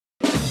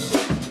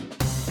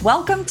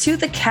Welcome to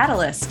The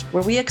Catalyst,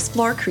 where we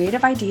explore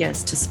creative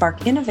ideas to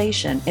spark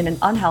innovation in an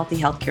unhealthy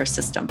healthcare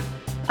system.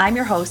 I'm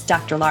your host,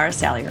 Dr. Laura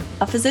Salyer,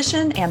 a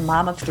physician and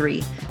mom of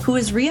three who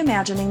is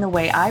reimagining the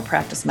way I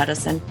practice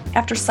medicine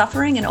after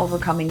suffering and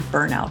overcoming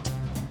burnout.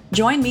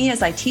 Join me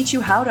as I teach you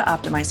how to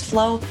optimize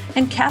flow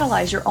and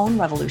catalyze your own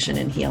revolution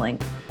in healing.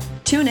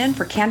 Tune in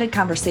for candid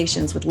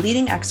conversations with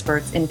leading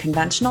experts in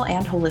conventional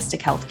and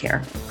holistic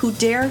healthcare who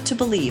dare to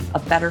believe a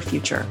better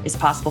future is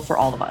possible for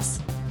all of us.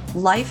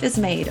 Life is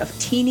made of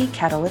teeny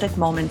catalytic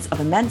moments of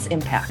immense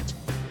impact.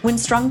 When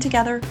strung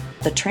together,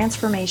 the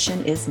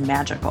transformation is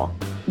magical.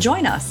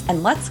 Join us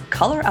and let's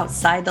color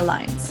outside the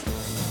lines.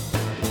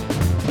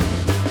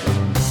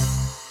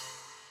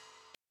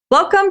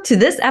 Welcome to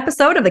this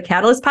episode of the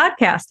Catalyst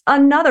Podcast,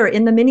 another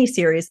in the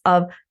mini-series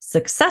of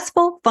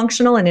successful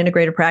functional and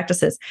integrative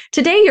practices.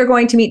 Today, you're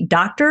going to meet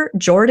Dr.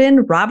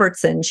 Jordan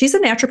Robertson. She's a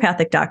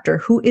naturopathic doctor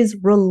who is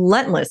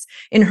relentless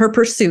in her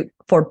pursuit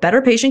for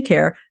better patient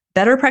care,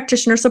 better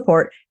practitioner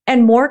support,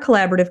 and more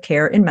collaborative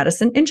care in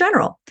medicine in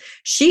general.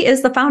 She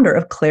is the founder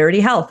of Clarity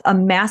Health, a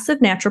massive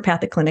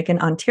naturopathic clinic in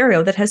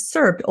Ontario that has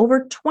served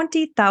over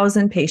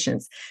 20,000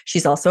 patients.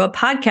 She's also a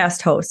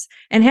podcast host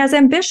and has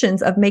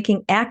ambitions of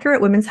making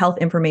accurate women's health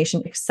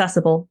information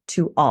accessible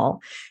to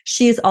all.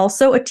 She is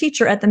also a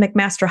teacher at the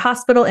McMaster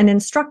Hospital, an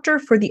instructor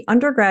for the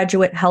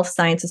undergraduate health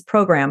sciences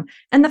program,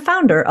 and the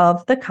founder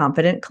of The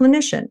Confident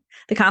Clinician.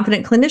 The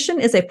Confident Clinician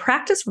is a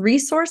practice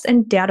resource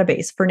and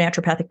database for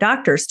naturopathic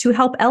doctors to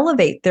help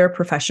elevate their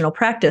professional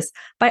practice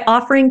by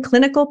offering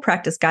clinical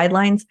practice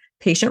guidelines,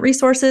 patient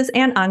resources,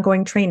 and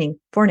ongoing training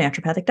for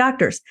naturopathic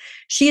doctors.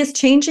 She is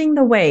changing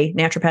the way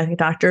naturopathic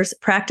doctors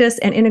practice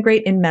and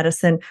integrate in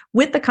medicine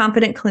with the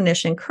Confident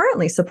Clinician,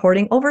 currently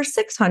supporting over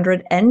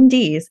 600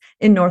 NDs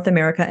in North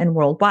America and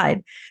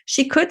worldwide.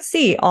 She could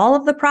see all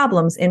of the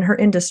problems in her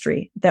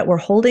industry that were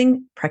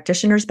holding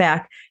practitioners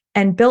back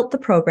and built the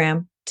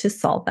program to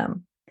solve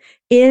them.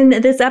 In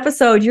this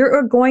episode,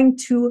 you're going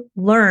to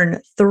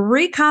learn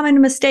 3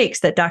 common mistakes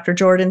that Dr.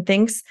 Jordan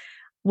thinks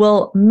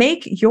will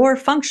make your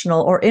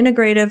functional or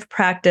integrative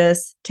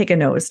practice take a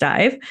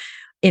nosedive.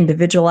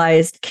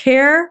 Individualized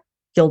care,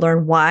 you'll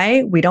learn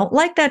why we don't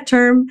like that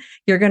term.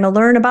 You're going to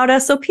learn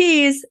about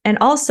SOPs and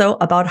also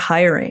about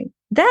hiring.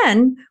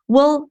 Then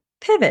we'll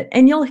pivot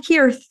and you'll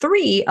hear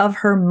 3 of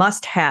her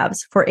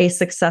must-haves for a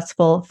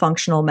successful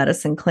functional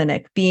medicine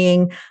clinic,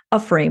 being a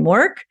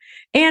framework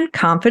and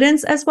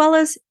confidence, as well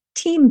as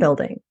team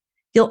building.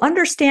 You'll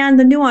understand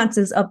the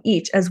nuances of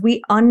each as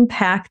we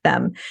unpack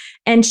them.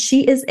 And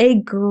she is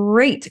a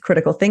great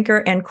critical thinker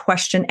and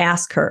question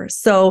asker.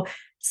 So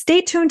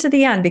stay tuned to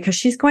the end because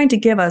she's going to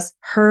give us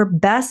her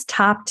best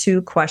top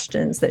 2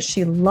 questions that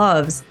she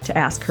loves to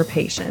ask her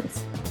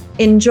patients.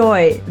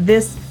 Enjoy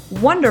this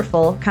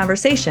wonderful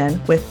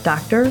conversation with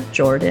Dr.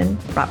 Jordan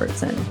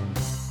Robertson.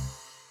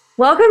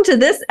 Welcome to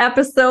this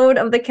episode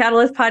of the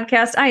Catalyst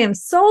Podcast. I am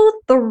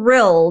so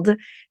thrilled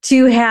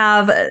to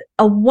have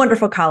a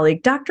wonderful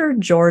colleague, Dr.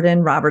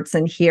 Jordan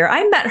Robertson here.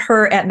 I met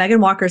her at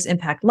Megan Walker's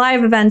Impact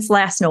Live events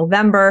last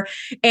November,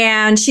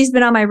 and she's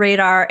been on my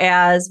radar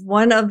as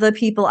one of the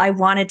people I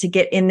wanted to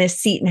get in this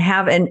seat and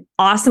have an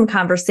awesome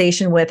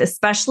conversation with,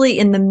 especially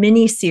in the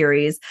mini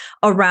series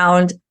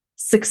around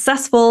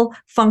successful,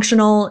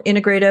 functional,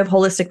 integrative,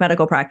 holistic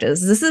medical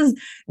practice. This is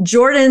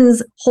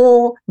Jordan's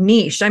whole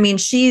niche. I mean,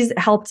 she's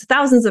helped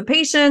thousands of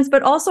patients,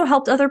 but also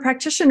helped other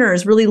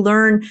practitioners really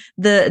learn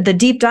the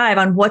deep dive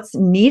on what's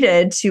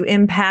needed to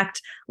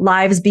impact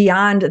lives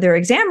beyond their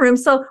exam room.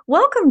 So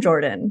welcome,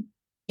 Jordan.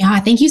 Yeah,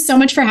 thank you so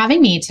much for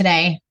having me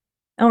today.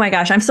 Oh my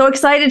gosh, I'm so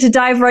excited to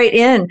dive right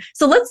in.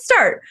 So let's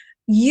start.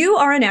 You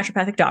are a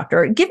naturopathic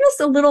doctor. Give us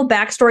a little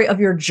backstory of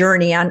your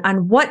journey on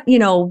what,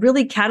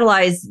 really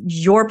catalyzed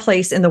your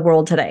place in the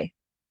world today.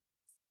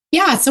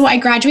 Yeah, so I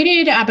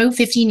graduated about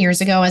 15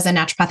 years ago as a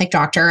naturopathic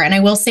doctor. And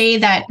I will say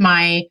that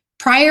my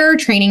prior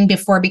training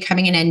before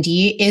becoming an ND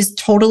is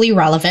totally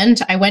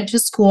relevant. I went to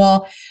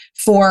school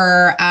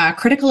for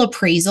critical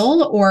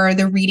appraisal or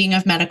the reading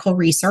of medical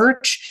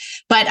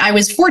research. But I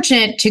was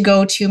fortunate to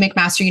go to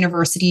McMaster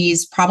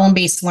University's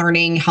problem-based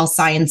learning health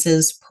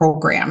sciences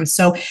program.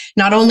 So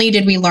not only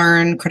did we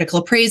learn critical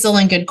appraisal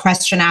and good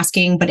question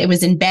asking, but it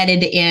was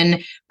embedded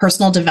in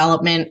personal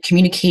development,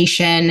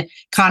 communication,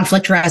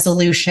 conflict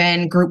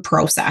resolution, group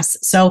process.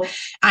 So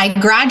I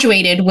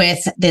graduated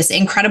with this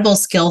incredible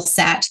skill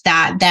set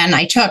that then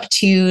I took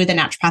to the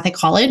naturopathic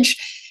college.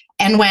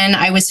 And when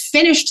I was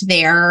finished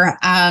there,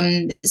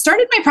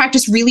 started my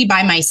practice really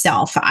by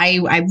myself.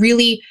 I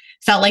really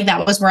felt like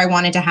that was where I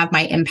wanted to have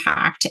my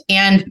impact.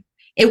 And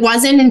it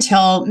wasn't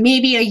until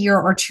maybe a year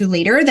or 2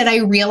 later that I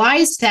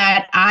realized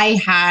that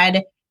I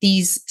had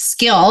these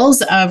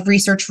skills of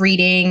research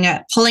reading,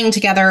 pulling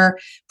together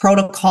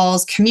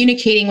protocols,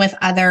 communicating with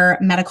other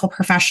medical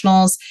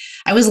professionals.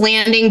 I was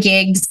landing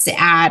gigs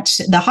at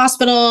the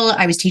hospital.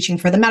 I was teaching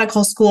for the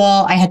medical school.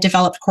 I had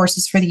developed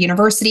courses for the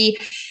university.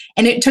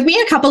 And it took me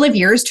a couple of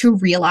years to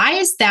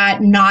realize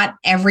that not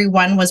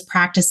everyone was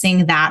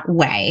practicing that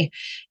way.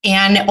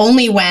 And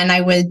only when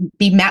I would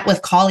be met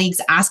with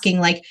colleagues asking,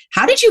 like,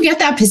 how did you get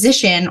that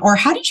position? Or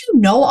how did you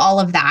know all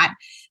of that?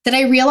 That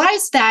I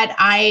realized that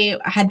I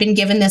had been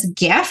given this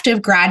gift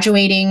of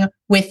graduating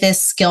with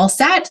this skill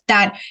set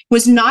that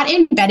was not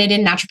embedded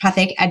in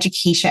naturopathic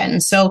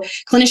education. So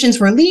clinicians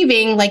were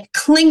leaving, like,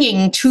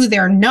 clinging to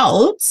their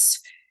notes,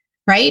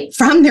 right,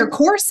 from their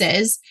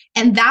courses.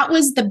 And that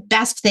was the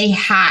best they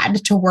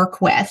had to work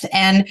with.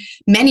 And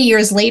many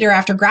years later,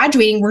 after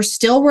graduating, we're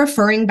still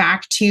referring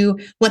back to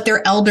what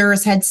their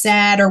elders had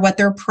said or what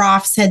their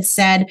profs had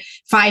said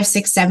 5,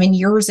 6, 7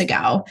 years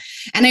ago.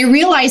 And I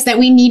realized that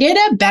we needed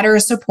a better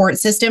support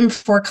system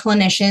for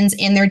clinicians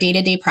in their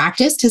day-to-day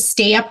practice to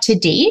stay up to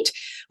date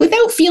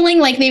without feeling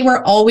like they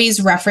were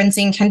always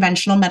referencing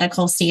conventional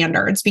medical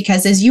standards.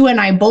 Because as you and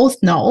I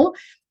both know,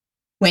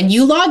 when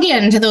you log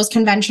into those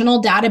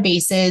conventional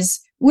databases,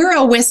 we're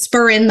a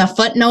whisper in the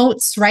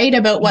footnotes, right,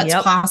 about what's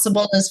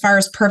possible as far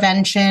as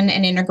prevention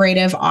and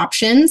integrative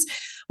options,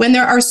 when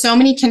there are so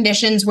many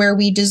conditions where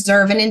we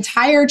deserve an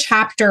entire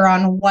chapter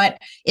on what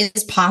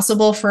is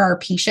possible for our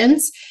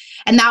patients.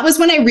 And that was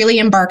when I really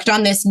embarked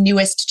on this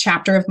newest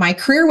chapter of my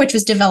career, which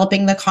was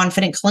developing the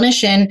Confident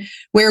Clinician,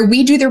 where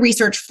we do the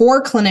research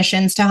for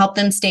clinicians to help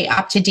them stay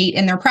up to date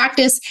in their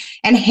practice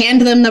and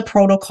hand them the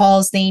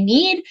protocols they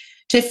need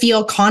to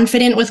feel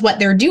confident with what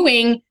they're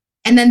doing.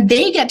 And then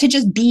they get to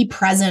just be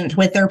present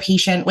with their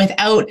patient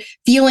without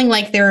feeling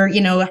like they're,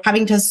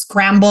 having to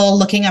scramble,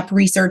 looking up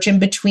research in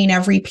between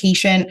every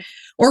patient,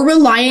 or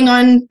relying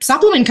on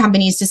supplement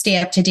companies to stay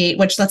up to date,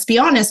 which, let's be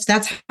honest,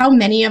 that's how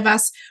many of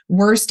us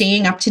were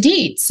staying up to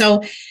date.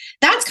 So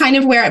that's kind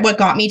of what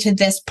got me to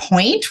this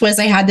point. Was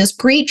I had this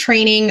great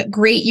training,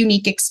 great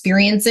unique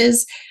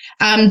experiences.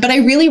 But I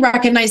really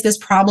recognized this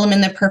problem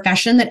in the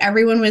profession, that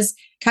everyone was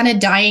kind of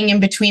dying in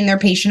between their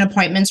patient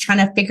appointments,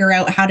 trying to figure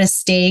out how to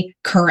stay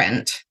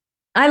current.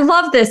 I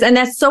love this. And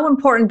that's so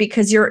important,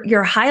 because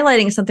you're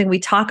highlighting something we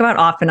talk about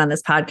often on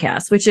this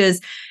podcast, which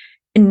is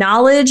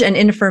knowledge and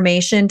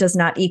information does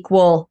not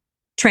equal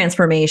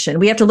transformation.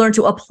 We have to learn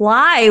to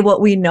apply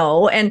what we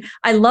know. And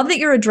I love that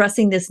you're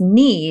addressing this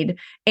need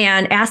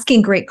and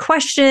asking great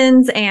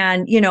questions.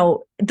 And,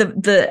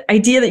 the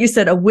idea that you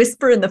said, a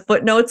whisper in the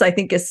footnotes, I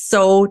think is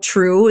so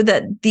true,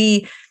 that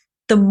the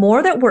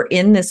more that we're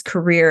in this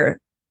career,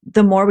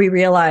 the more we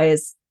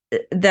realize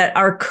that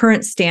our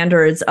current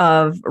standards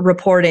of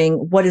reporting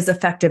what is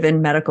effective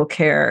in medical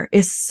care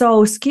is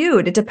so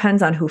skewed. It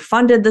depends on who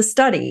funded the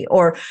study,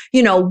 or,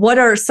 what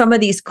are some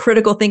of these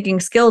critical thinking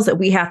skills that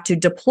we have to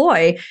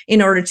deploy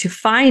in order to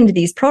find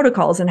these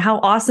protocols, and how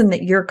awesome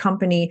that your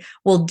company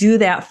will do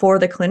that for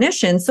the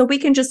clinician, so we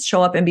can just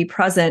show up and be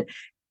present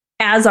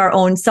as our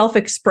own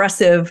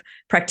self-expressive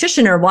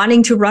practitioner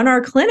wanting to run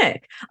our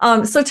clinic.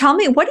 So tell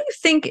me, what do you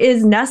think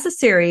is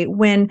necessary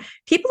when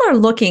people are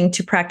looking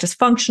to practice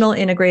functional,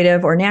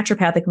 integrative, or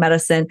naturopathic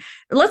medicine?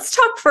 Let's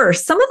talk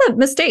first some of the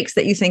mistakes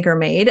that you think are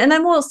made, and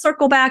then we'll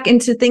circle back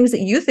into things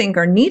that you think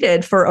are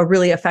needed for a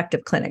really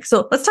effective clinic.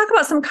 So let's talk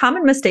about some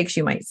common mistakes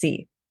you might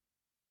see.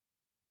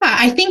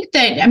 I think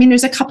that,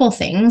 there's a couple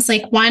things.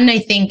 Like, one, I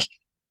think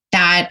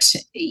that,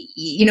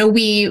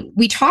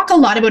 we talk a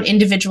lot about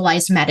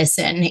individualized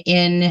medicine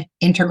in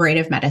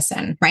integrative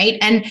medicine, right?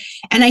 And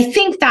I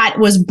think that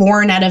was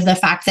born out of the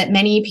fact that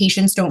many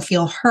patients don't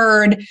feel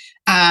heard.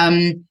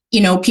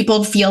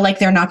 People feel like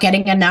they're not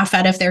getting enough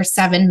out of their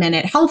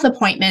 7-minute health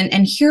appointment.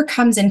 And here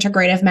comes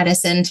integrative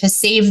medicine to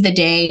save the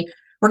day.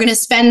 We're going to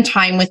spend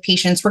time with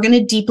patients. We're going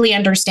to deeply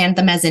understand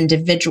them as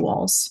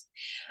individuals.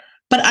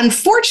 But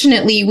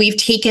unfortunately, we've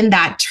taken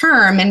that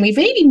term and we've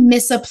maybe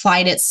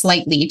misapplied it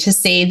slightly to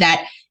say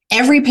that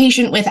every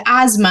patient with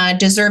asthma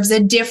deserves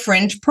a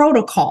different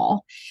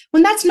protocol,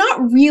 when that's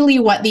not really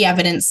what the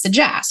evidence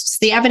suggests.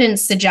 The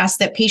evidence suggests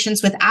that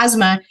patients with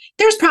asthma,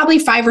 there's probably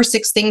 5 or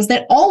 6 things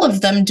that all of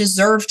them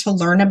deserve to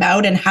learn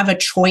about and have a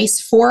choice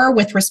for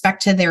with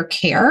respect to their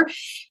care.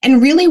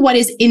 And really, what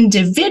is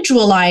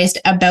individualized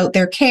about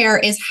their care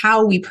is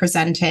how we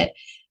present it,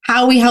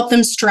 how we help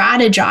them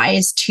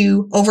strategize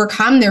to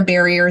overcome their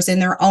barriers in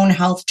their own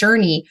health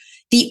journey,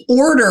 the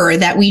order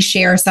that we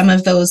share some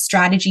of those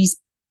strategies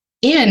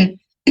in.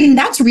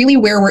 That's really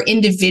where we're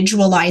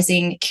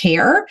individualizing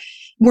care.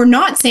 We're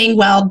not saying,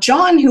 well,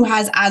 John, who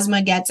has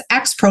asthma, gets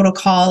X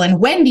protocol,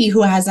 and Wendy,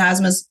 who has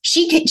asthma,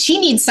 she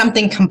needs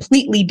something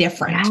completely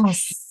different.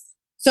 Yes.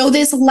 So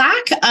this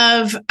lack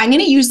of, I'm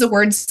going to use the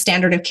word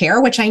standard of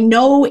care, which I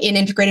know in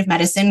integrative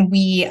medicine,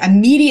 we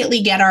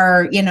immediately get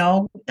our,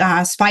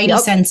 spidey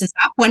senses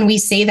up when we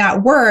say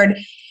that word,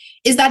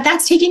 is that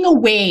that's taking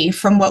away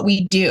from what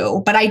we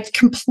do. But I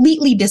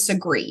completely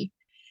disagree.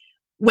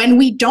 When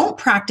we don't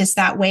practice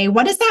that way,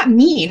 what does that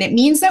mean? It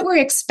means that we're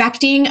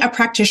expecting a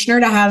practitioner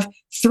to have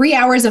 3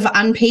 hours of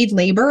unpaid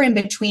labor in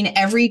between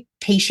every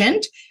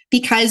patient,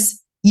 because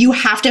you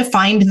have to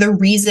find the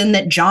reason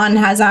that John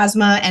has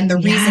asthma and the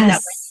reason that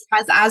Wendy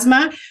has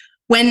asthma,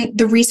 when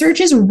the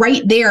research is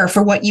right there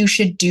for what you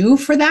should do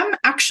for them,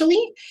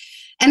 actually.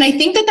 And I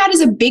think that that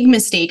is a big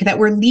mistake, that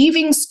we're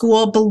leaving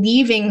school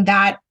believing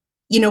that,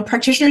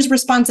 practitioners'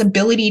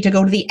 responsibility to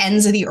go to the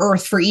ends of the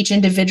earth for each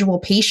individual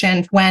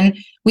patient, when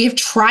we have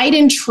tried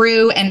and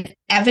true and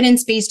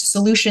evidence-based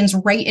solutions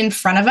right in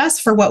front of us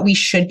for what we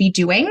should be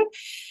doing.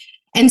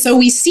 And so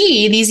we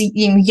see these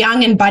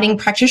young and budding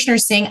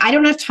practitioners saying, I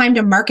don't have time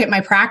to market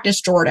my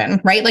practice, Jordan,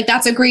 right? Like,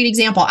 that's a great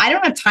example. I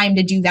don't have time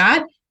to do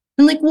that.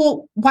 And like,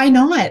 well, why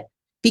not?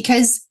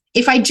 Because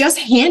if I just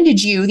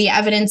handed you the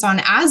evidence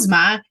on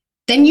asthma,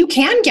 then you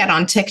can get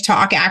on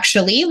TikTok,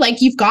 actually.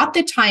 Like, you've got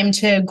the time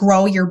to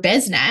grow your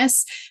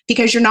business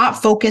because you're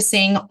not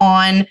focusing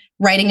on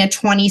writing a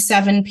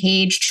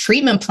 27-page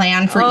treatment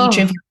plan for each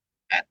of your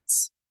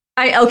patients.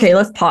 Okay,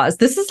 let's pause.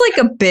 This is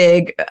like a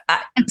big,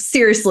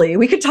 seriously,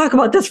 we could talk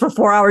about this for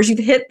 4 hours. You've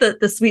hit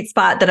the sweet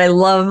spot that I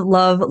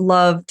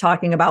love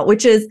talking about,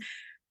 which is,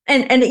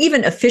 and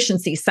even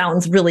efficiency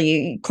sounds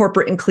really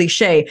corporate and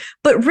cliche,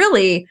 but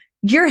really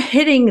you're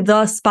hitting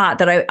the spot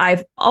that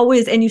I've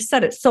always, and you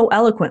said it so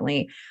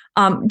eloquently,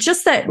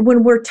 just that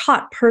when we're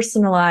taught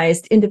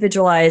personalized,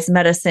 individualized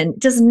medicine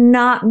does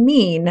not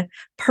mean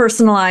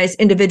personalized,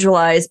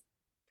 individualized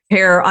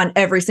care on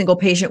every single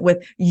patient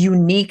with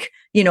unique,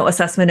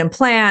 assessment and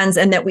plans,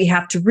 and that we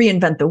have to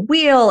reinvent the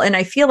wheel. And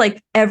I feel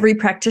like every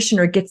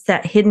practitioner gets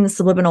that hidden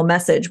subliminal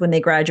message when they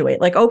graduate.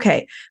 Like,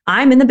 okay,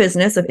 I'm in the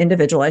business of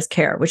individualized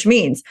care, which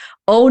means,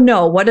 oh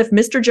no, what if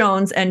Mr.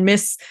 Jones and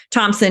Miss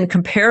Thompson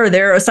compare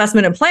their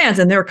assessment and plans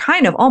and they're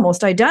kind of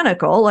almost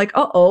identical? Like,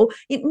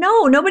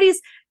 no, nobody's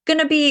going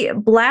to be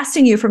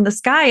blasting you from the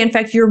sky. In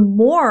fact, you're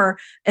more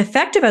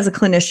effective as a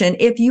clinician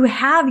if you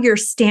have your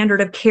standard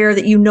of care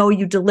that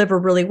you deliver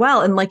really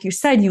well. And like you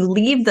said, you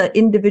leave the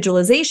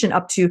individualization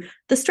up to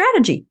the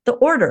strategy, the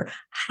order.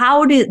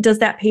 How does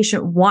that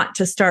patient want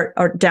to start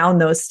or down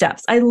those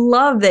steps? I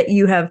love that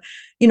you have,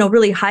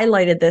 really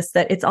highlighted this,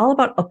 that it's all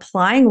about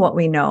applying what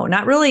we know,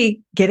 not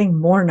really getting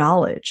more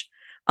knowledge.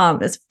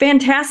 It's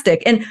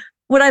fantastic. And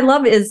what I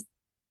love is,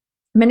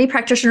 many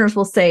practitioners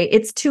will say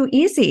it's too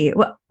easy.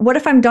 What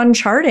if I'm done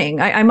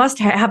charting? I must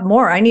have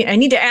more. I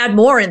need to add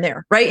more in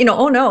there, right?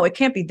 Oh no, it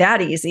can't be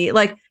that easy.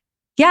 Like,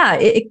 yeah,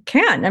 it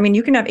can. I mean,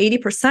 you can have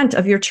 80%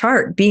 of your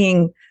chart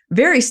being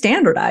very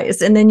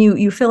standardized, and then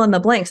you fill in the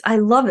blanks. I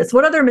love this.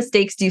 What other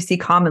mistakes do you see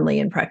commonly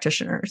in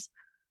practitioners?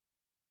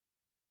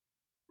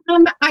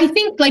 I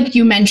think, like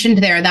you mentioned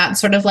there, that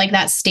sort of like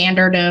that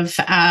standard of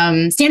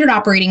standard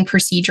operating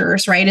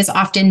procedures, right, is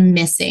often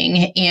missing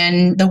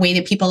in the way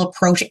that people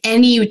approach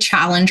any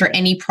challenge or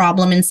any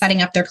problem in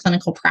setting up their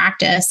clinical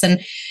practice.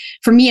 And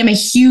for me, I'm a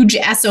huge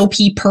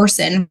SOP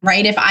person,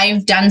 right? If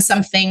I'm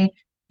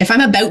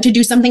about to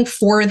do something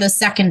for the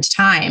second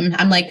time,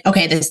 I'm like,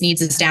 okay, this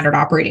needs a standard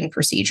operating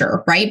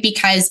procedure, right?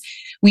 Because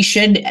we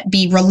should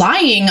be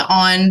relying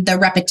on the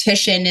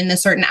repetition in the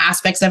certain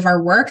aspects of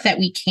our work that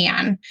we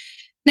can.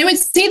 And I would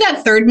say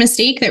that third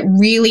mistake that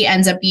really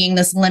ends up being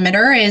this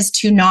limiter is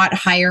to not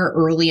hire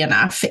early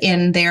enough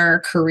in their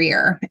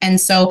career. And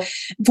so,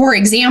 for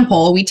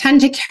example, we tend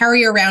to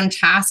carry around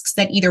tasks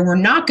that either we're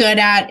not good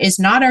at, is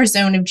not our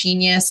zone of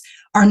genius,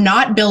 are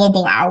not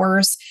billable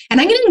hours. And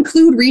I'm going to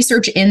include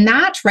research in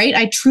that, right?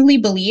 I truly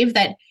believe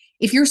that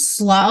if you're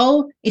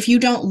slow, if you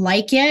don't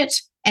like it,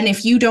 and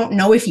if you don't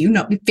know if you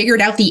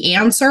figured out the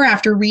answer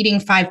after reading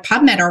 5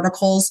 PubMed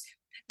articles,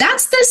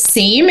 that's the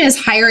same as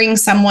hiring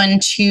someone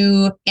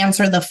to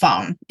answer the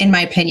phone, in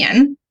my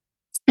opinion.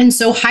 And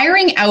so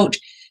hiring out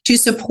to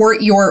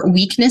support your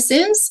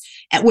weaknesses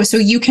so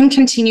you can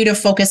continue to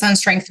focus on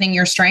strengthening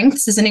your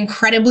strengths is an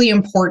incredibly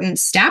important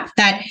step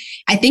that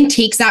I think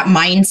takes that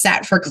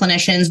mindset for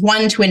clinicians,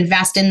 one, to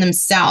invest in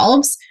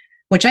themselves,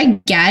 which I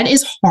get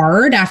is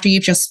hard after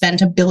you've just spent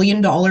 $1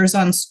 billion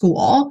on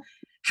school.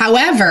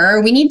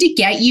 However, we need to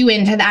get you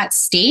into that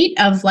state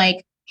of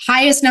like,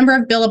 highest number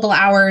of billable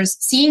hours,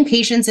 seeing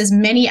patients as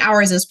many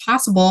hours as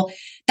possible.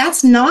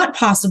 That's not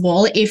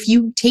possible if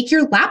you take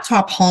your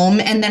laptop home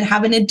and then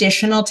have an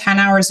additional 10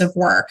 hours of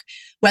work.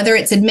 Whether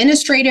it's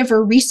administrative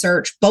or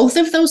research, both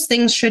of those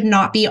things should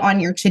not be on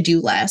your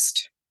to-do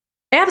list.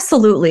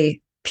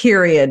 Absolutely.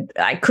 Period.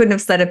 I couldn't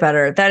have said it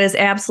better. That is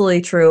absolutely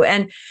true.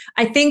 And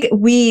I think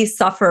we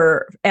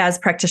suffer as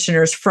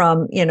practitioners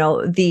from,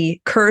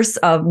 the curse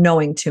of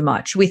knowing too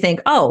much. We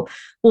think, oh,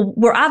 well,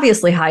 we're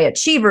obviously high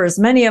achievers.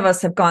 Many of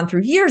us have gone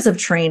through years of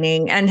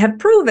training and have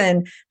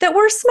proven that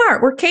we're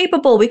smart, we're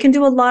capable, we can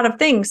do a lot of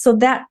things. So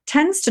that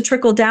tends to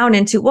trickle down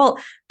into, well,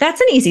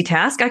 that's an easy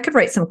task. I could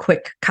write some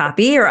quick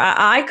copy, or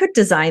I could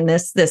design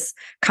this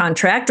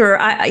contract, or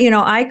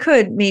I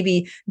could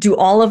maybe do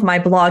all of my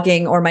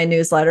blogging or my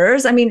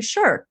newsletters. I mean,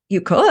 sure,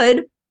 you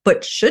could,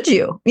 but should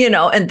you?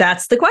 And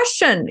that's the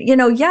question.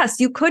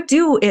 Yes, you could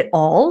do it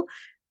all.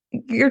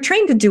 You're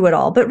trained to do it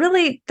all, but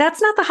really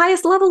that's not the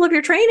highest level of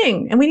your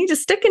training. And we need to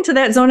stick into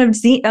that zone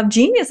of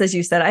genius, as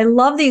you said. I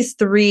love these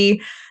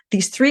three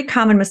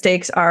common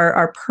mistakes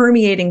are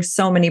permeating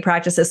so many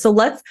practices. So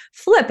let's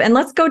flip and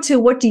let's go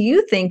to, what do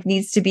you think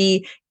needs to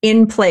be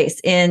in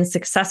place in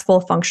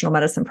successful functional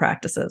medicine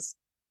practices?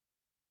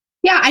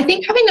 Yeah, I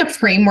think having a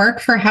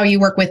framework for how you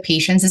work with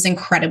patients is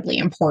incredibly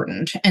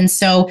important. And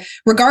so,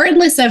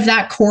 regardless of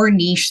that core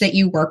niche that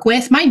you work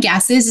with, my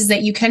guess is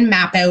that you can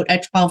map out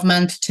a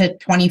 12-month to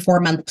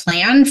 24-month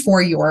plan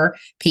for your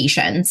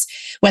patients.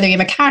 Whether you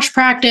have a cash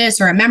practice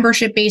or a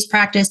membership based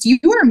practice, you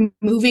are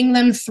moving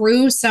them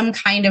through some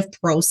kind of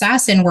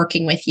process in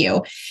working with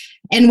you.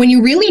 And when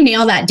you really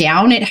nail that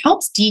down, it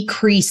helps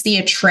decrease the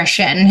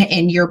attrition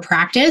in your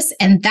practice.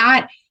 And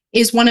that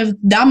is one of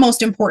the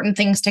most important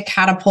things to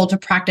catapult a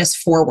practice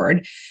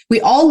forward. We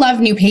all love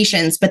new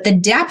patients, but the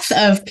depth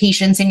of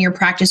patients in your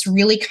practice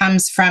really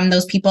comes from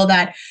those people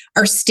that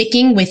are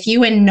sticking with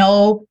you and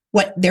know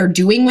what they're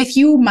doing with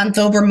you month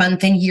over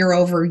month and year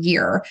over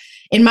year.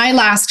 In my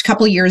last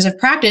couple of years of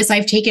practice,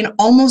 I've taken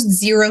almost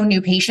zero new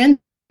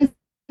patients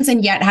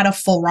and yet had a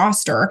full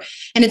roster.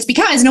 And it's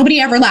because nobody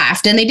ever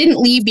left, and they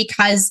didn't leave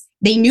because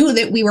they knew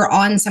that we were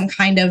on some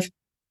kind of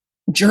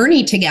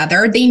journey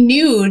together. They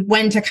knew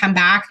when to come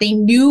back. They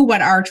knew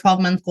what our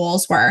 12-month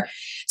goals were.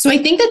 So I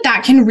think that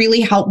that can really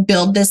help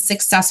build this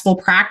successful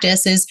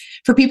practice, is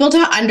for people to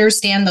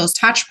understand those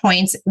touch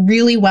points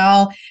really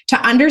well, to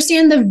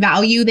understand the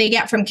value they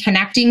get from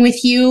connecting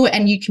with you.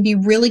 And you can be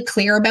really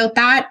clear about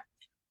that.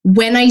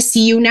 When I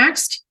see you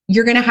next,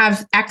 you're going to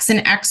have X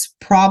and X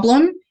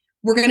problem.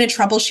 We're going to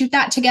troubleshoot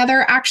that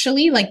together.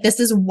 Actually, like, this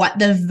is what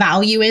the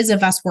value is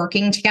of us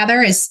working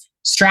together, is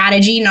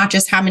strategy, not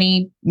just how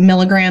many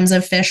milligrams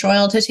of fish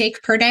oil to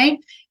take per day,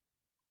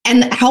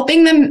 and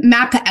helping them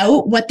map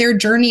out what their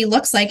journey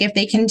looks like if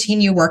they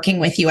continue working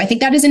with you. I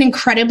think that is an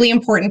incredibly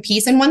important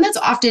piece, and one that's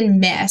often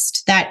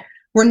missed, that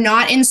we're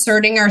not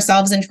inserting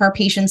ourselves into our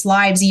patients'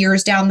 lives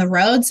years down the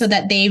road so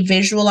that they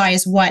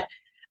visualize what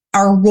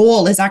our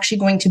role is actually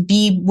going to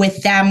be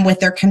with them,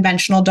 with their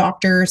conventional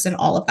doctors and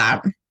all of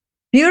that.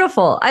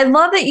 Beautiful. I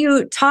love that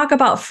you talk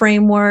about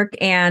framework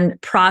and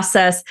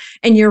process.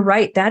 And you're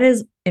right. That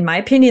is, in my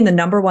opinion, the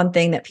number one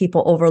thing that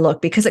people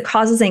overlook, because it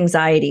causes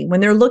anxiety.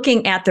 When they're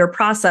looking at their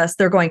process,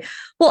 they're going,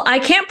 well, I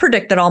can't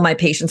predict that all my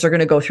patients are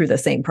going to go through the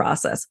same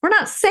process. We're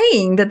not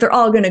saying that they're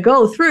all going to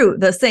go through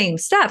the same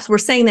steps. We're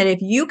saying that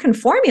if you can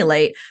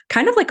formulate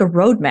kind of like a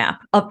roadmap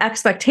of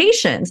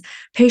expectations,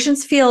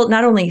 patients feel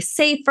not only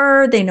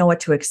safer, they know what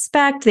to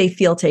expect, they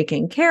feel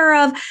taken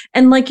care of.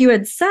 And like you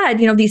had said,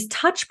 these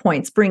touch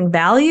points bring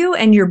value,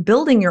 and you're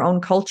building your own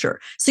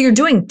culture. So you're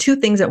doing two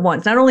things at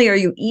once. Not only are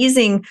you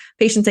easing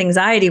patients'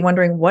 anxiety,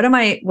 wondering, what am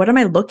I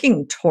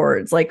looking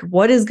towards? Like,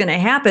 what is going to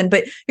happen?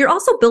 But you're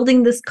also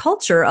building this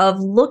culture of,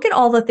 look at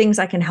all the things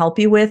I can help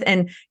you with.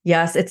 And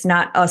yes, it's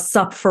not a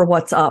sup for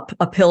what's up,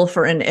 a pill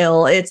for an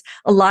ill. It's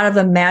a lot of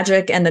the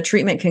magic and the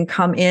treatment can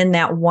come in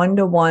that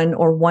one-to-one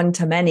or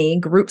one-to-many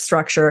group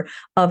structure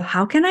of,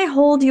 how can I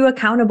hold you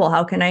accountable?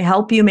 How can I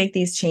help you make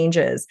these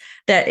changes?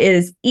 That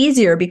is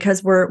easier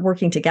because we're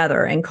working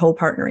together and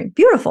co-partnering.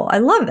 Beautiful. I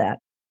love that.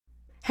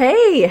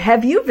 Hey,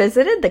 have you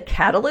visited the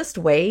Catalyst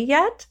Way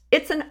yet?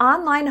 It's an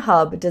online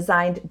hub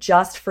designed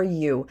just for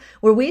you,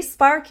 where we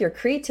spark your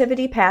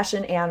creativity,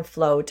 passion, and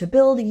flow to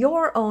build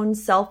your own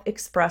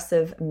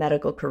self-expressive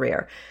medical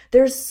career.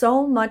 There's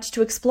so much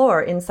to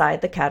explore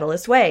inside the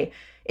Catalyst Way.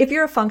 If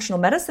you're a functional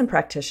medicine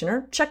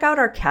practitioner, check out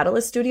our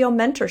Catalyst Studio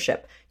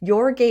Mentorship,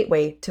 your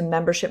gateway to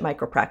membership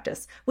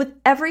micropractice, with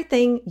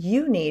everything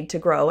you need to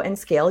grow and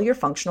scale your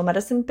functional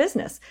medicine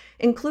business,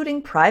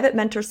 including private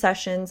mentor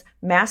sessions,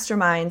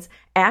 masterminds,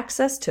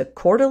 access to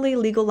quarterly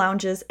legal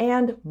lounges,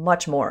 and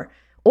much more.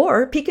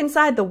 Or peek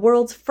inside the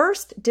world's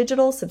first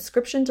digital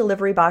subscription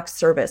delivery box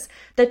service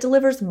that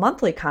delivers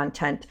monthly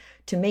content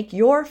to make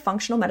your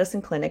functional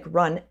medicine clinic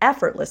run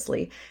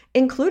effortlessly,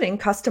 including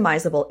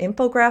customizable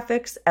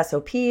infographics,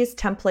 SOPs,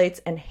 templates,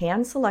 and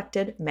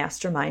hand-selected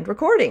mastermind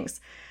recordings.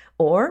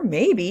 Or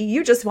maybe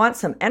you just want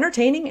some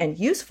entertaining and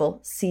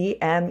useful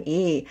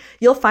CME.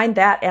 You'll find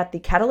that at the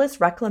Catalyst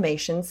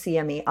Reclamation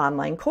CME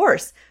online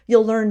course.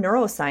 You'll learn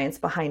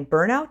neuroscience behind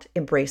burnout,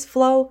 embrace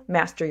flow,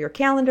 master your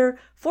calendar,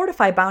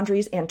 fortify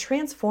boundaries, and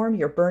transform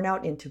your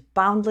burnout into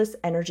boundless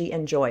energy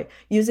and joy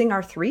using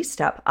our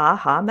 3-step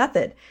AHA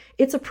method.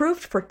 It's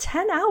approved for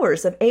 10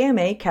 hours of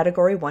AMA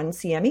Category 1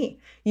 CME.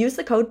 Use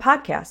the code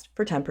podcast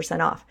for 10%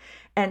 off.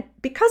 And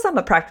because I'm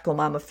a practical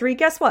mom of 3,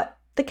 guess what?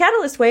 The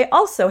Catalyst Way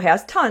also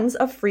has tons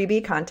of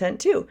freebie content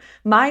too.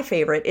 My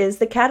favorite is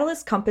the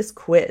Catalyst Compass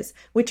Quiz,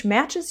 which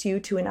matches you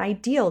to an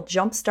ideal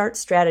jumpstart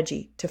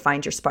strategy to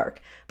find your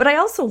spark. But I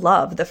also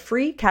love the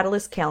free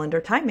Catalyst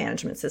Calendar time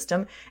management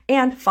system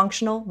and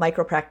functional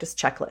micropractice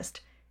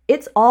checklist.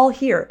 It's all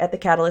here at the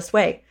Catalyst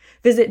Way.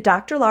 Visit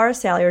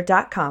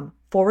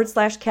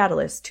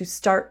drlarasalyer.com/catalyst to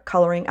start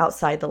coloring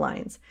outside the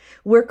lines.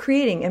 We're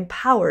creating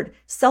empowered,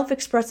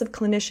 self-expressive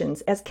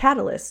clinicians as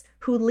catalysts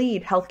who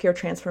lead healthcare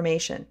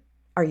transformation.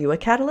 Are you a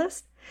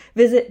catalyst?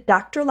 Visit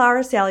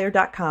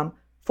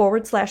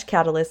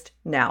drlarasalyer.com/catalyst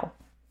now.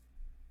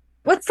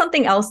 What's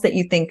something else that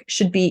you think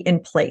should be in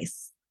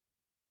place?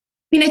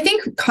 I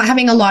think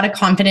having a lot of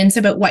confidence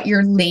about what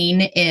your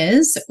lane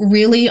is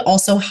really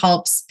also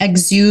helps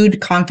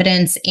exude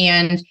confidence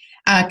and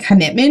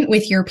commitment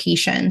with your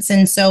patients.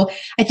 And so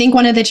I think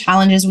one of the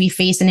challenges we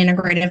face in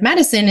integrative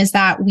medicine is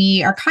that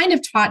we are kind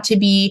of taught to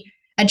be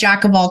a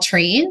jack of all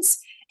trades.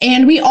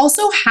 And we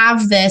also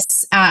have this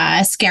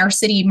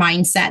scarcity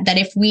mindset that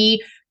if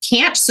we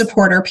can't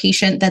support our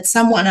patient, that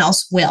someone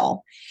else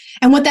will.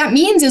 And what that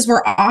means is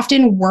we're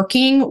often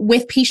working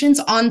with patients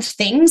on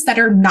things that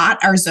are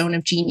not our zone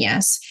of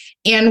genius.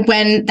 And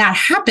when that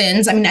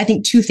happens, I mean, I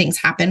think two things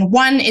happen.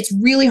 One, it's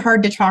really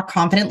hard to talk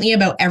confidently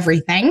about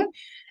everything.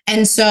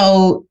 And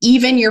so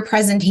even your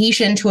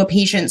presentation to a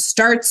patient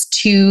starts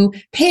to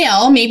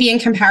pale, maybe in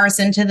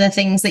comparison to the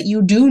things that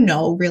you do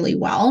know really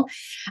well.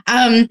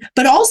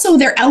 But also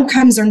their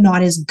outcomes are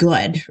not as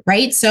good,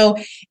 right? So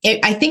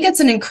I think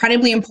it's an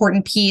incredibly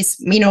important piece.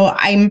 You know,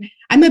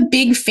 I'm a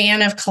big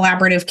fan of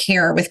collaborative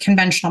care with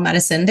conventional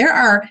medicine. There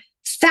are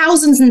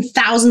thousands and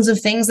thousands of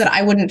things that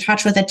I wouldn't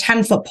touch with a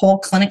 10-foot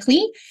pole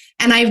clinically.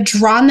 And I've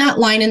drawn that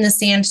line in the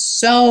sand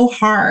so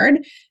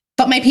hard,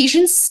 but my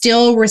patients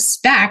still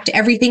respect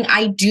everything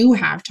I do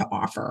have to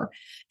offer.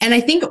 And I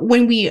think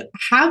when we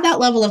have that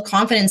level of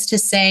confidence to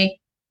say,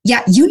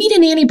 yeah, you need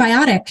an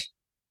antibiotic,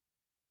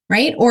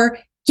 right? Or,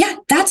 yeah,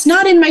 that's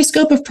not in my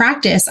scope of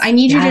practice. I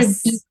need you to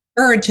be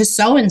referred to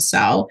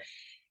so-and-so.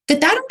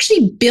 That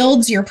actually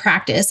builds your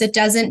practice. It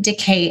doesn't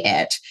decay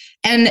it.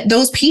 And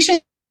those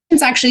patients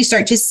actually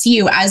start to see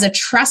you as a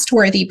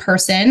trustworthy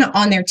person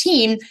on their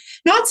team,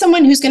 not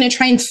someone who's going to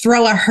try and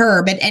throw a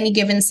herb at any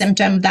given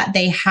symptom that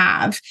they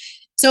have.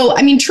 So,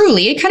 I mean,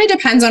 truly, it kind of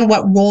depends on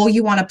what role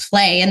you want to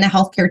play in the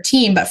healthcare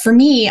team. But for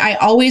me, I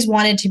always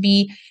wanted to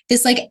be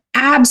this like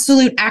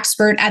absolute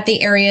expert at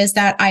the areas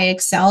that I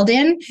excelled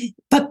in,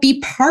 but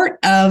be part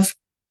of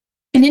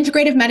an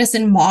integrative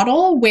medicine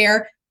model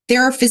where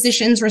their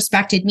physicians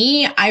respected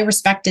me, I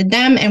respected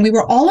them, and we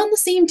were all on the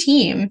same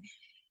team.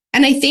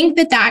 And I think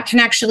that can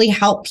actually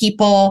help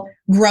people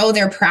grow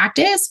their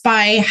practice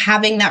by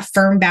having that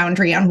firm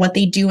boundary on what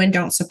they do and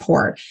don't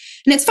support.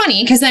 And it's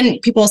funny because then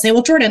people will say,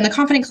 well, Jordan, the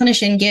confident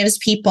clinician gives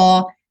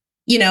people,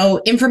 you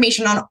know,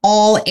 information on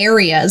all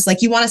areas.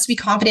 Like you want us to be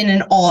confident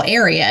in all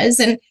areas.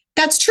 And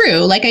that's true.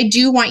 Like I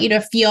do want you to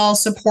feel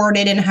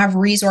supported and have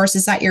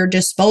resources at your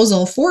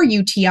disposal for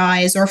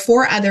UTIs or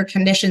for other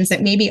conditions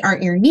that maybe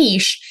aren't your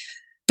niche.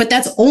 But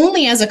that's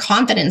only as a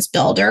confidence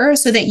builder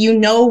so that you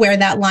know where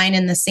that line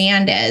in the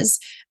sand is.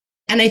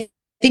 And I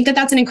think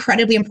that's an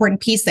incredibly important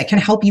piece that can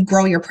help you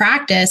grow your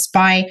practice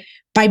by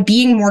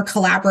being more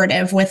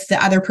collaborative with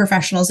the other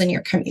professionals in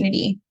your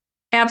community.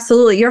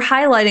 Absolutely. You're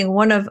highlighting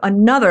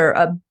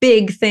a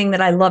big thing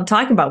that I love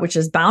talking about, which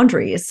is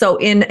boundaries. So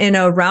in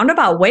a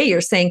roundabout way, you're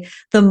saying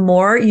the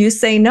more you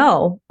say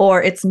no,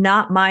 or it's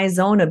not my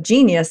zone of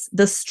genius,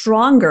 the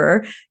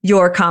stronger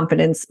your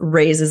confidence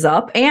raises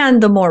up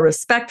and the more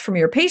respect from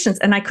your patients.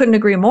 And I couldn't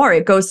agree more.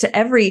 It goes to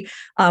every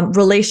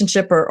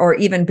relationship or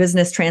even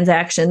business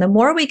transaction. The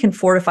more we can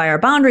fortify our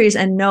boundaries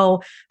and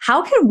know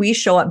how can we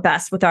show up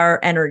best with our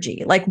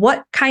energy? Like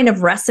what kind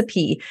of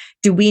recipe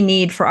do we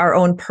need for our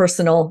own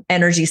personal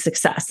energy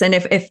success? And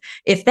if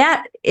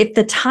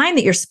the time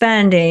that you're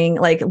spending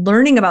like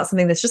learning about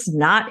something that's just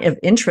not of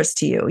interest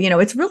to you, you know,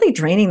 it's really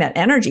draining that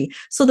energy.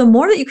 So the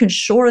more that you can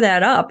shore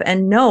that up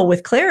and know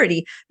with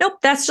clarity, nope,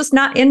 that's just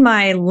not in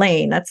my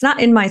lane. That's not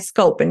in my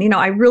scope. And, you know,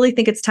 I really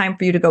think it's time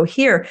for you to go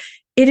here.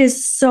 It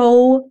is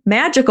so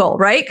magical,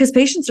 right? Because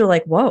patients are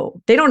like, whoa,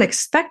 they don't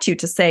expect you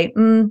to say,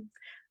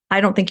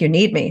 I don't think you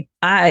need me.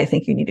 I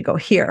think you need to go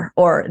here.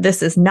 Or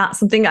this is not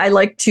something I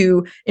like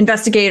to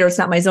investigate, or it's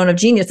not my zone of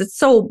genius. It's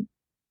so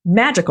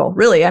magical,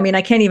 really. I mean,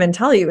 I can't even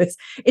tell you.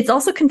 It's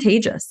also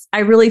contagious. I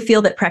really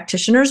feel that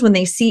practitioners, when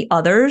they see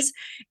others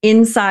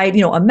inside,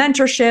 you know, a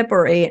mentorship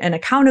or an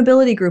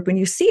accountability group, when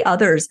you see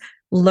others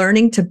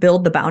learning to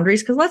build the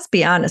boundaries, because let's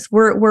be honest,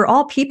 we're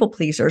all people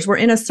pleasers. We're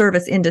in a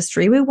service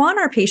industry. We want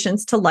our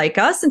patients to like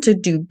us and to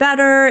do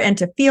better and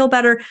to feel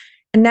better.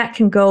 And that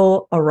can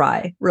go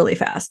awry really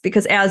fast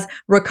because as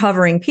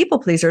recovering people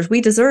pleasers,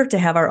 we deserve to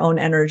have our own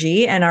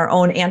energy and our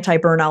own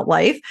anti-burnout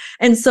life.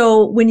 And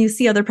so when you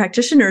see other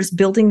practitioners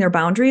building their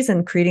boundaries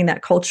and creating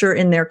that culture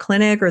in their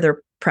clinic or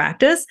their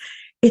practice,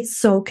 it's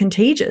so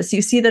contagious.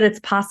 You see that it's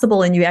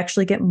possible and you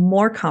actually get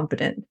more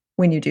confident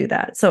when you do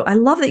that. So I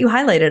love that you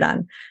highlighted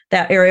on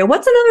that area.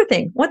 What's another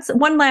thing? What's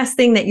one last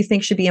thing that you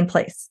think should be in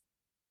place?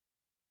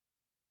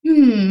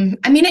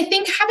 I mean, I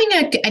think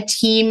having a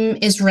team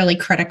is really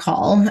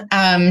critical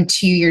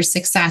to your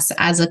success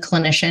as a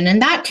clinician.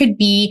 And that could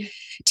be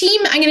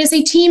I'm going to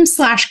say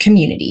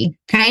team/community.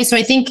 Okay. So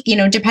I think, you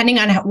know, depending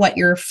on what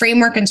your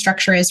framework and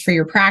structure is for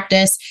your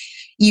practice,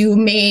 you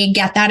may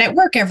get that at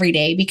work every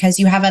day because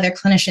you have other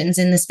clinicians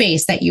in the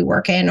space that you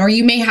work in, or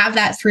you may have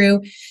that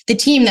through the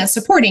team that's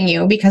supporting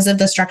you because of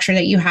the structure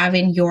that you have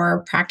in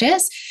your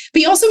practice.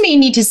 But you also may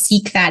need to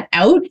seek that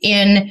out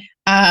in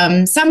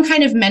some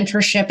kind of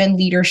mentorship and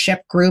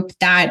leadership group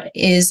that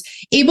is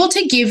able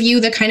to give you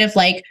the kind of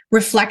like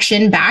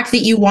reflection back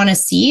that you want to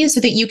see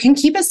so that you can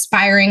keep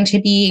aspiring to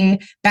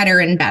being better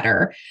and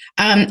better.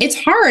 It's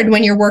hard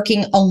when you're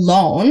working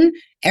alone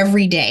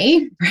every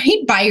day,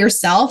 right? By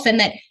yourself, and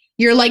that,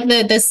 You're like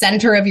the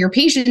center of your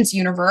patient's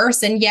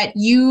universe. And yet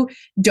you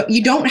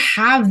don't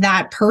have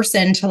that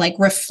person to like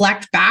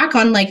reflect back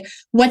on like,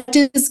 what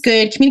does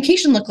good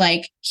communication look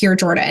like here,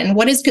 Jordan?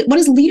 What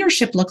does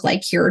leadership look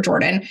like here,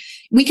 Jordan?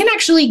 We can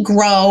actually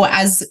grow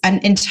as an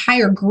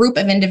entire group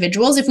of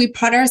individuals if we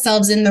put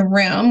ourselves in the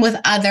room with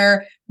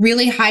other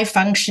really high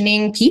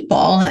functioning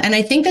people. And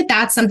I think that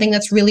that's something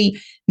that's really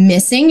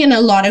missing in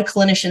a lot of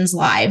clinicians'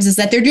 lives, is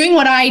that they're doing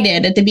what I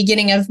did at the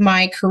beginning of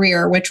my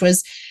career, which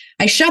was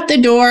I shut the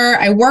door,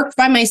 I worked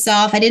by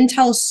myself, I didn't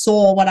tell a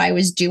soul what I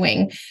was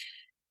doing.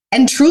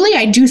 And truly,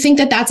 I do think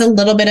that that's a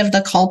little bit of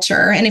the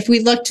culture. And if we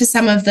look to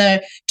some of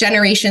the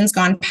generations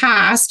gone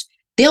past,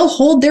 they'll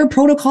hold their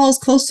protocols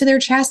close to their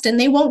chest and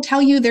they won't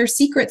tell you their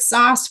secret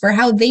sauce for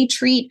how they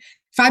treat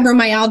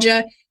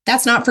fibromyalgia.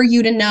 That's not for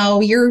you to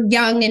know. You're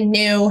young and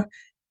new.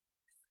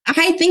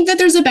 I think that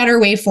there's a better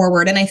way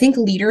forward. And I think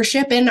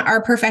leadership in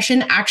our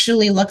profession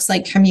actually looks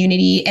like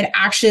community. It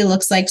actually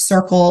looks like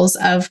circles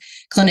of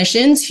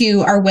clinicians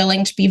who are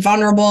willing to be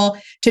vulnerable,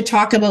 to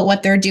talk about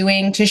what they're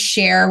doing, to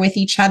share with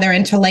each other,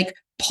 and to like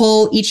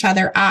pull each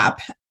other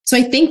up. So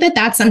I think that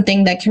that's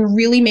something that can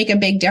really make a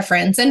big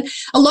difference. And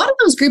a lot of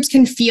those groups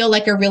can feel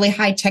like a really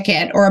high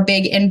ticket or a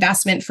big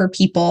investment for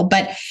people.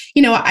 But,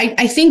 you know,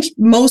 I think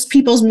most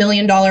people's $1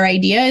 million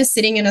idea is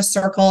sitting in a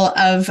circle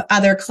of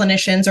other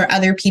clinicians or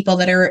other people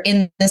that are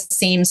in the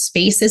same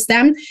space as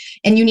them.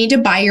 And you need to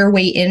buy your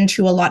way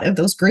into a lot of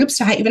those groups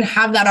to even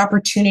have that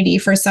opportunity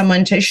for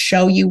someone to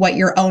show you what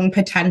your own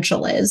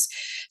potential is.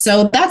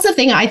 So that's the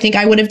thing I think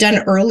I would have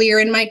done earlier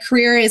in my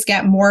career, is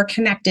get more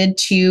connected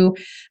to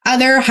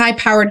other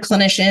high-powered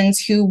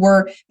clinicians who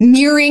were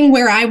mirroring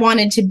where I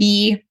wanted to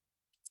be.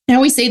 I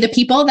always say the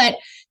people that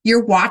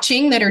you're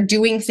watching that are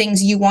doing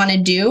things you want to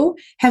do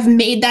have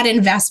made that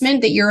investment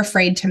that you're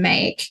afraid to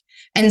make.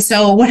 And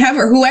so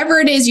whoever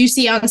it is you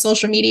see on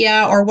social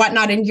media or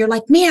whatnot, and you're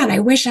like, man, I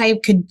wish I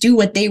could do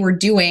what they were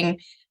doing.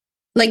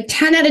 Like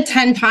 10 out of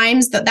 10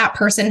 times that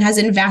person has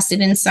invested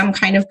in some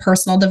kind of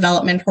personal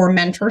development or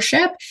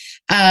mentorship.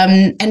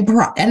 And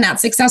that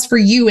success for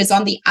you is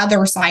on the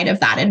other side of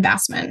that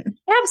investment.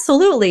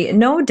 Absolutely.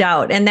 No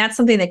doubt. And that's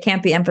something that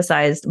can't be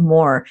emphasized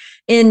more.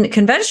 In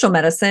conventional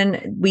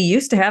medicine, we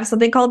used to have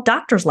something called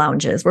doctor's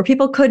lounges where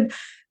people could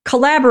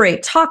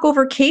collaborate, talk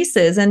over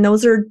cases, and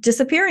those are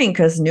disappearing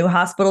because new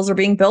hospitals are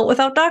being built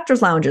without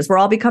doctor's lounges. We're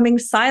all becoming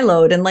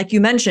siloed. And like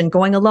you mentioned,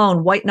 going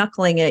alone, white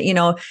knuckling it,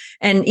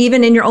 and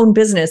even in your own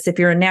business, if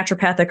you're in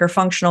naturopathic or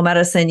functional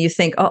medicine, you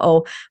think,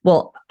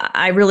 well,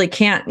 I really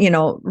can't,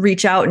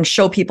 reach out and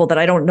show people that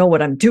I don't know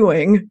what I'm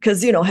doing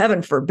because,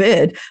 heaven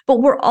forbid, but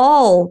we're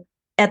all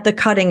at the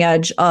cutting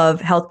edge of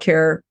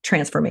healthcare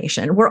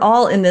transformation. We're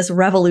all in this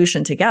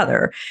revolution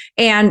together.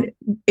 And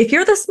if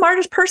you're the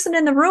smartest person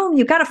in the room,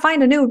 you've got to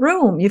find a new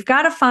room. You've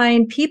got to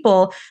find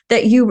people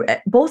that you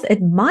both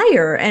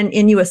admire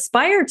and you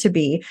aspire to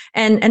be.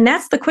 And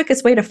that's the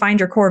quickest way to find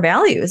your core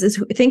values,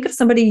 is think of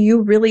somebody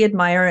you really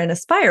admire and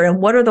aspire. And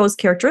what are those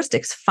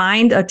characteristics?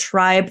 Find a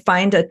tribe,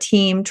 find a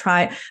team,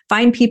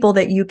 find people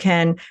that you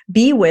can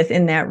be with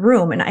in that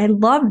room. And I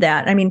love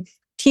that. I mean,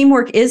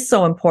 teamwork is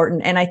so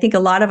important. And I think a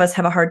lot of us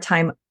have a hard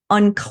time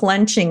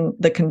unclenching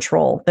the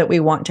control that we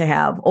want to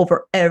have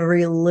over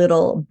every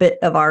little bit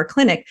of our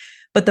clinic.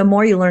 But the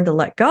more you learn to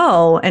let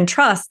go and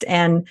trust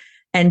and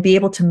be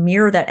able to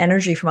mirror that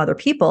energy from other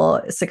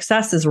people,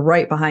 success is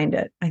right behind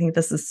it. I think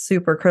this is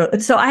super critical.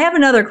 So I have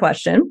another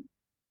question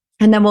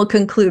and then we'll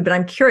conclude, but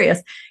I'm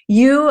curious.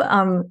 You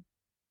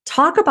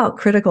talk about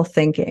critical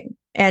thinking.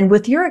 And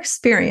with your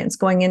experience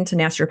going into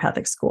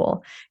naturopathic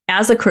school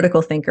as a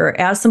critical thinker,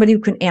 as somebody who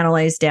can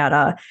analyze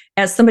data,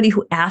 as somebody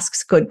who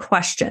asks good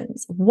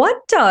questions, what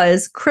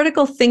does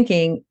critical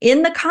thinking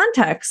in the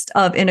context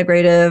of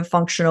integrative,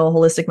 functional,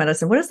 holistic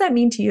medicine, what does that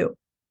mean to you?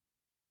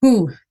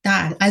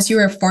 That, as you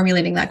were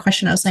formulating that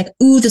question, I was like,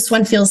 this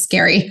one feels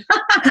scary.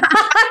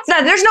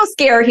 There's no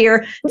scare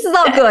here. This is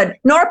all good.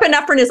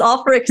 Norepinephrine is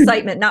all for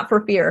excitement, not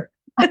for fear.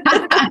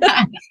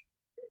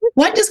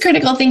 What does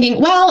critical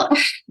thinking? Well,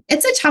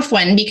 it's a tough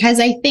one because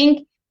I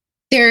think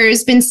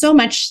there's been so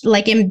much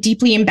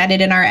deeply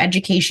embedded in our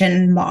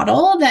education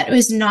model that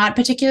was not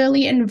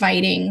particularly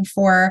inviting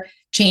for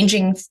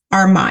changing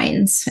our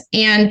minds.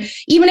 And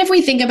even if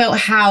we think about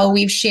how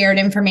we've shared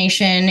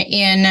information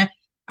in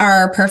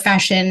our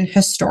profession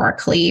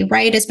historically,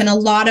 right? It's been a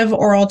lot of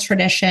oral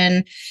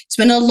tradition. It's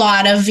been a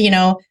lot of,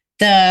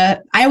 I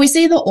always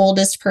say the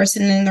oldest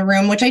person in the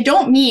room, which I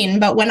don't mean,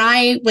 but when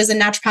I was a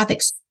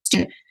naturopathic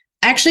student,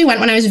 I actually went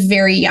when I was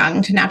very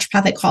young to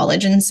naturopathic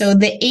college. And so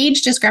the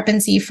age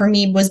discrepancy for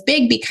me was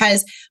big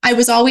because I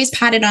was always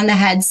patted on the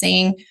head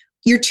saying,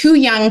 you're too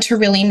young to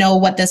really know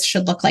what this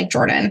should look like,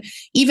 Jordan.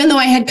 Even though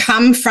I had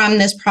come from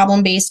this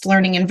problem-based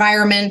learning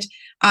environment,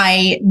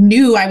 I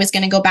knew I was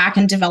going to go back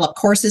and develop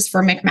courses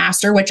for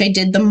McMaster, which I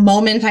did the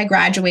moment I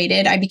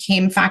graduated. I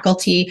became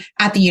faculty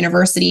at the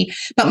university.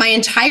 But my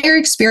entire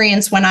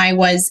experience when I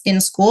was in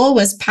school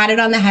was patted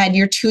on the head,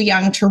 you're too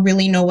young to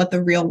really know what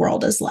the real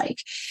world is like.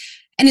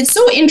 And it's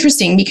so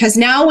interesting because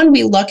now when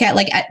we look at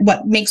at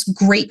what makes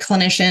great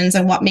clinicians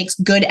and what makes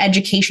good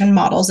education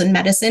models in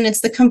medicine,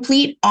 it's the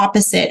complete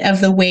opposite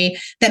of the way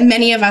that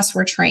many of us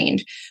were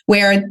trained,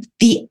 where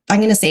I'm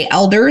going to say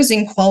elders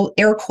in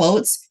air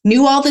quotes,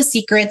 knew all the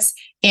secrets,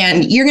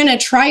 and you're going to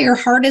try your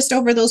hardest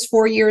over those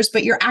 4 years,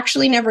 but you're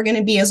actually never going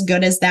to be as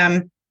good as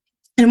them.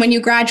 And when you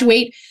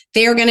graduate,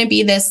 they're going to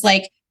be this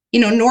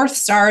North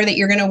Star that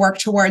you're going to work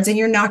towards, and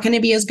you're not going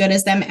to be as good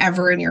as them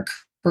ever in your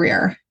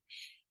career.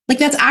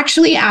 That's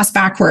actually ass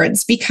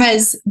backwards,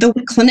 because the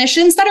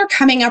clinicians that are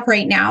coming up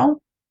right now,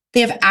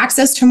 they have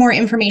access to more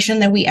information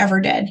than we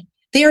ever did.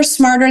 They are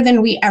smarter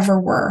than we ever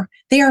were.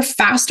 They are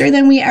faster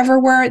than we ever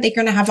were. They're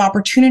going to have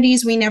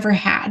opportunities we never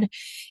had.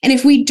 And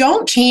if we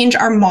don't change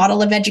our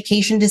model of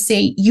education to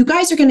say, you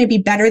guys are going to be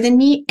better than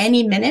me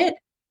any minute,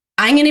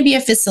 I'm going to be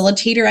a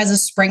facilitator as a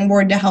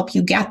springboard to help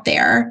you get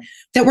there,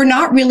 that we're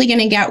not really going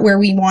to get where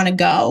we want to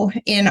go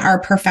in our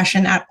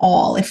profession at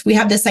all. If we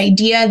have this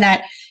idea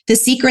that the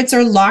secrets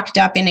are locked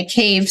up in a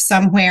cave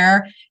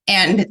somewhere,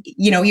 and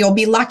you'll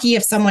be lucky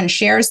if someone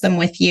shares them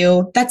with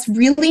you, that's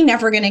really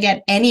never going to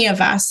get any of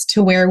us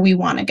to where we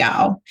want to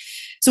go.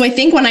 So I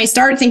think when I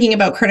start thinking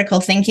about critical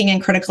thinking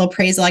and critical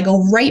appraisal, I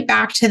go right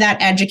back to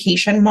that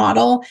education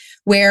model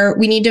where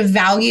we need to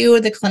value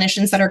the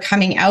clinicians that are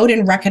coming out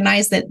and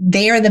recognize that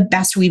they are the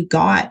best we've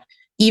got,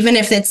 even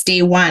if it's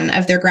day one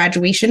of their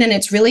graduation. And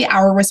it's really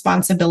our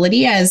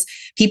responsibility as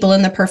people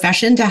in the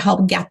profession to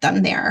help get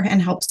them there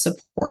and help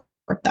support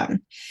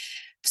them.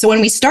 So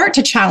when we start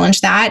to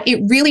challenge that,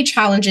 it really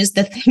challenges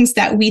the things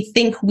that we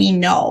think we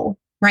know,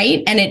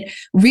 right? And it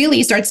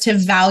really starts to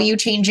value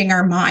changing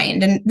our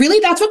mind. And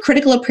really that's what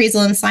critical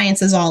appraisal in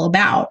science is all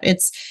about.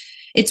 It's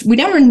we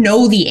never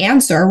know the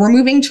answer. We're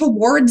moving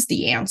towards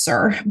the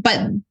answer,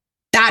 but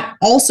that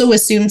also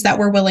assumes that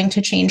we're willing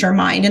to change our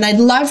mind. And I'd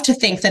love to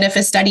think that if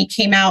a study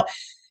came out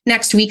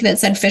next week that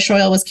said fish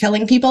oil was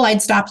killing people,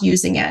 I'd stop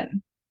using it.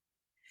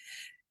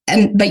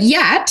 But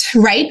yet,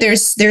 right,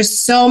 there's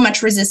so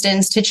much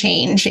resistance to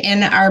change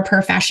in our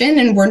profession,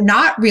 and we're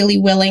not really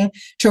willing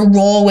to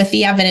roll with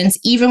the evidence,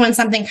 even when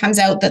something comes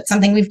out that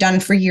something we've done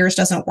for years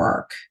doesn't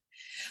work.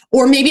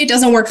 Or maybe it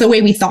doesn't work the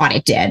way we thought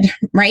it did,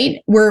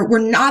 right? We're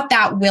not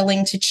that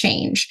willing to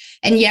change.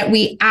 And yet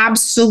we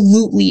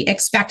absolutely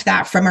expect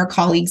that from our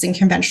colleagues in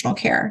conventional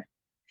care.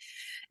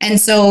 And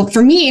so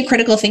for me,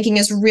 critical thinking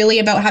is really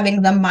about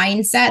having the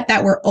mindset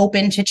that we're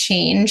open to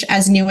change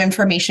as new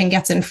information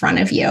gets in front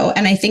of you.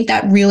 And I think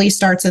that really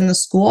starts in the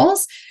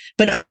schools,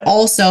 but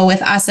also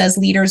with us as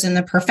leaders in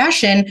the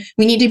profession.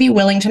 We need to be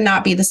willing to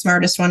not be the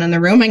smartest one in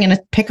the room. I'm going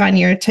to pick on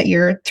your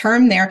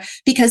term there,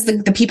 because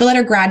the people that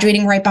are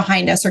graduating right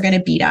behind us are going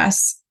to beat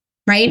us,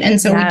 right?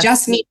 And so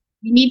Yes. we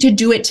need to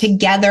do it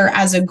together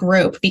as a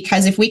group,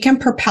 because if we can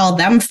propel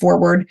them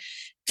forward,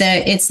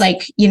 it's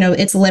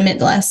it's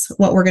limitless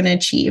what we're going to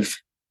achieve.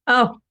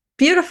 Oh,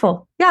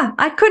 beautiful. Yeah,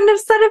 I couldn't have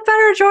said it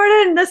better,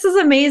 Jordan. This is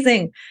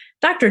amazing.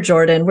 Dr.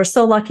 Jordan, we're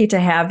so lucky to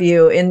have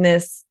you in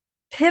this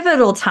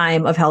pivotal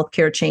time of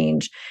healthcare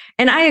change.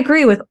 And I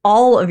agree with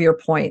all of your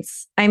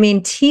points. I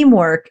mean,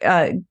 teamwork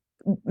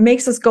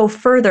makes us go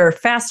further,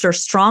 faster,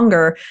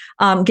 stronger,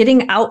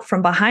 getting out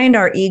from behind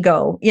our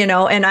ego,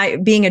 and I,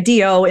 being a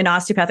DO in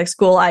osteopathic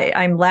school,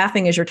 I'm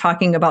laughing as you're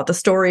talking about the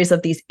stories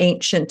of these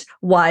ancient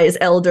wise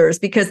elders,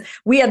 because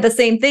we had the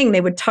same thing.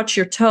 They would touch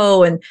your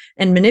toe and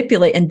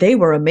manipulate, and they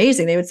were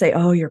amazing. They would say,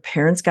 oh, your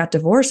parents got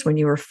divorced when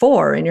you were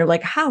 4. And you're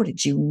like, how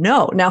did you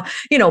know? Now,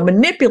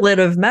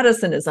 manipulative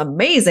medicine is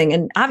amazing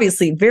and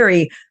obviously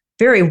very,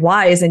 very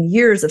wise and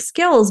years of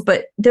skills,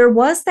 but there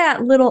was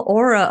that little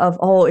aura of,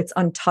 oh, it's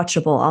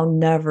untouchable. I'll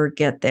never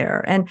get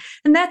there. And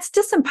that's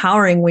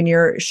disempowering when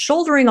you're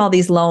shouldering all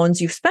these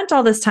loans. You've spent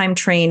all this time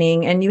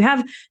training, and you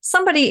have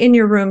somebody in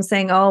your room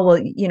saying, oh,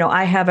 well,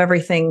 I have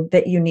everything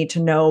that you need to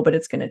know, but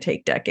it's going to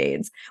take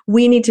decades.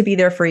 We need to be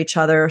there for each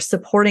other,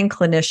 supporting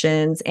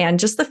clinicians and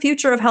just the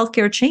future of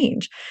healthcare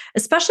change,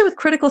 especially with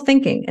critical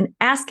thinking and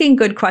asking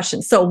good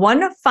questions. So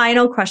one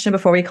final question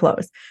before we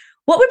close.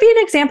 What would be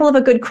an example of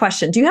a good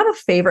question? Do you have a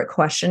favorite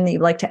question that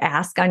you'd like to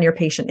ask on your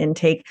patient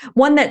intake?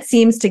 One that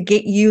seems to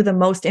get you the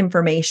most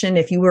information.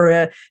 If you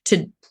were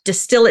to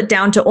distill it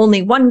down to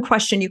only one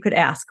question you could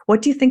ask,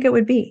 what do you think it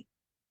would be?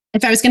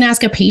 If I was going to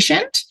ask a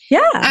patient? Yeah.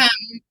 I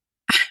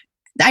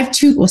have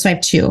two. Well, so I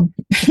have two,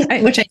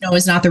 which I know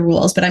is not the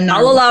rules, but I'm not.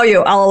 I'll allow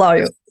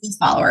you.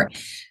 Follower.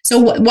 So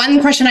one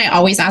question I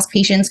always ask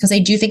patients, because I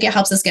do think it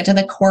helps us get to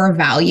the core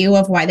value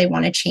of why they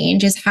want to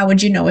change, is how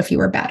would you know if you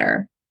were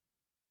better?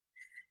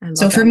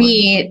 So for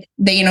me,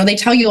 they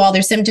tell you all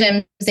their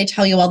symptoms, they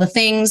tell you all the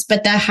things,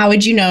 but the how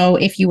would you know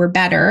if you were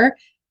better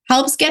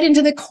helps get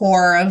into the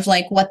core of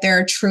what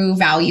their true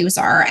values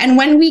are. And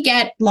when we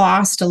get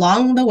lost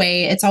along the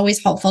way, it's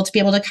always helpful to be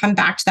able to come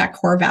back to that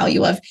core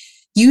value of,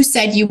 you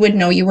said you would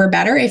know you were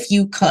better if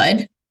you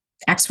could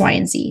X, Y,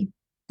 and Z,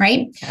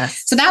 right?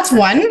 Yes. So that's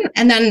one.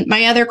 And then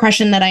my other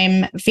question that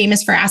I'm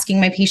famous for asking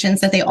my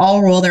patients that they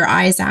all roll their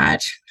eyes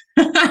at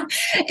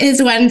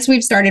is, once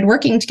we've started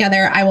working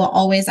together, I will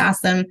always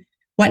ask them,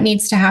 what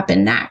needs to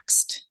happen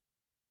next?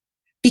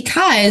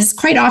 because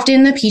quite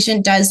often the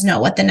patient does know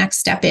what the next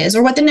step is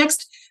or what the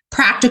next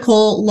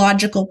practical,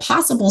 logical,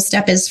 possible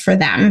step is for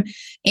them.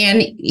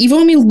 And even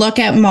when we look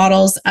at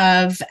models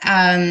of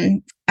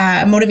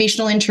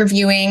motivational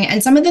interviewing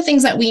and some of the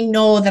things that we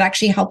know that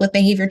actually help with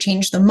behavior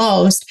change the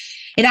most,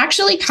 it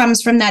actually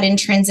comes from that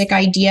intrinsic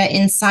idea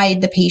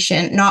inside the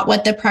patient, not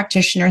what the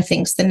practitioner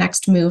thinks the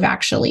next move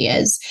actually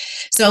is.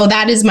 So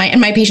that is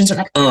my patients are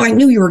like, oh, I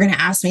knew you were going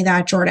to ask me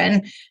that,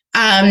 Jordan.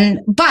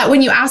 But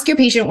when you ask your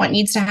patient what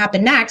needs to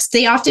happen next,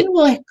 they often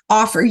will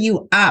offer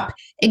you up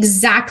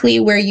exactly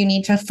where you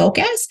need to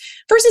focus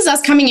versus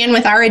us coming in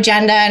with our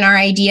agenda and our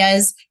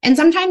ideas. And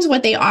sometimes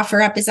what they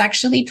offer up is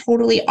actually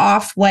totally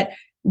off what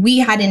we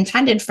had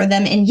intended for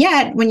them. And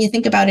yet, when you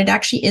think about it,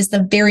 actually is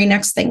the very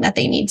next thing that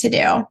they need to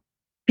do.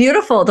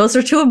 Beautiful. Those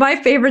are two of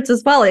my favorites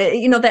as well.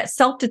 That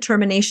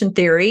self-determination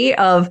theory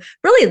of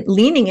really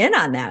leaning in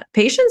on that.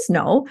 Patients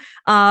know.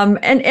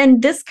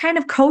 And this kind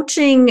of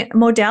coaching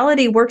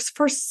modality works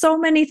for so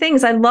many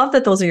things. I love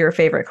that those are your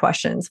favorite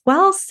questions.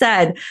 Well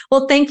said.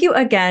 Well, thank you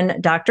again,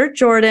 Dr.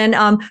 Jordan.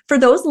 For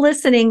those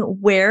listening,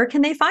 where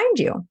can they find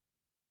you?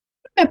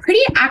 A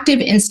pretty active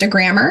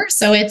Instagrammer.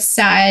 So it's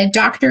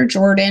Dr.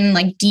 Jordan,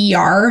 like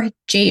Dr.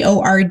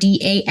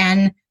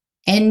 Jordannd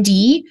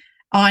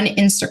on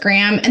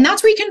Instagram. And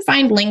that's where you can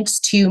find links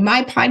to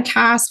my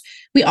podcast.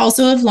 We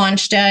also have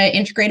launched a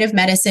integrative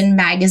medicine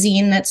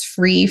magazine that's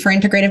free for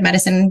integrative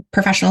medicine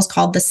professionals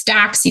called The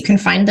Stacks. You can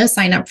find the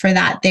sign up for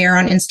that there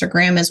on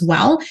Instagram as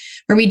well,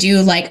 where we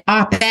do like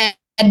op-ed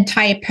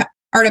type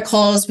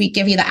articles. We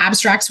give you the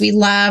abstracts we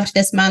loved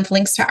this month,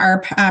 links to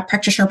our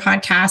practitioner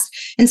podcast,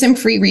 and some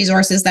free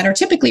resources that are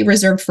typically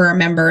reserved for our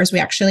members. We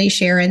actually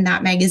share in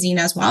that magazine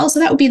as well.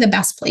 So that would be the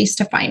best place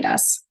to find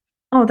us.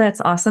 Oh,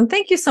 that's awesome.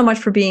 Thank you so much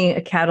for being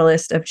a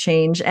catalyst of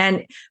change.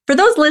 And for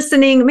those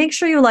listening, make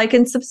sure you like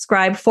and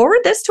subscribe. Forward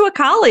this to a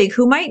colleague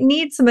who might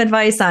need some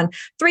advice on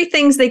 3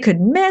 things they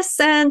could miss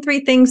and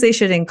 3 things they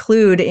should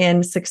include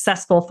in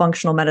successful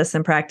functional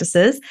medicine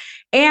practices.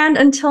 And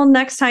until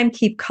next time,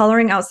 keep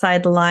coloring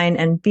outside the line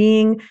and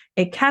being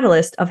a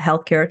catalyst of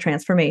healthcare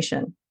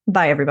transformation.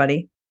 Bye,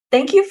 everybody.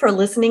 Thank you for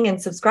listening and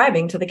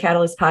subscribing to the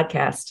Catalyst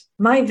Podcast.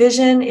 My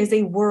vision is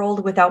a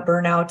world without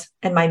burnout,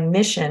 and my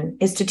mission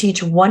is to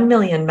teach 1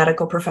 million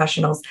medical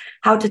professionals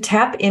how to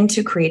tap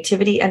into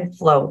creativity and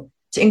flow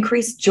to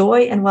increase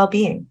joy and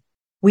well-being.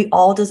 We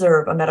all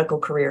deserve a medical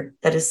career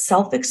that is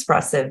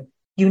self-expressive,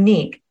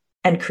 unique,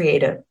 and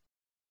creative.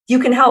 You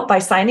can help by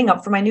signing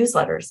up for my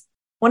newsletters.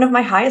 One of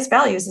my highest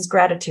values is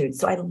gratitude,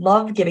 so I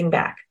love giving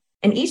back.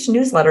 And each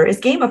newsletter is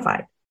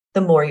gamified.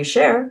 The more you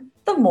share,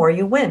 the more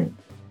you win.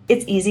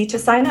 It's easy to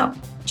sign up.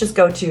 Just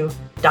go to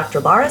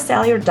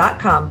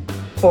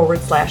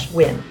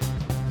drlaurasalyer.com/win.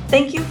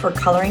 Thank you for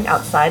coloring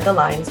outside the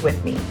lines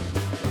with me.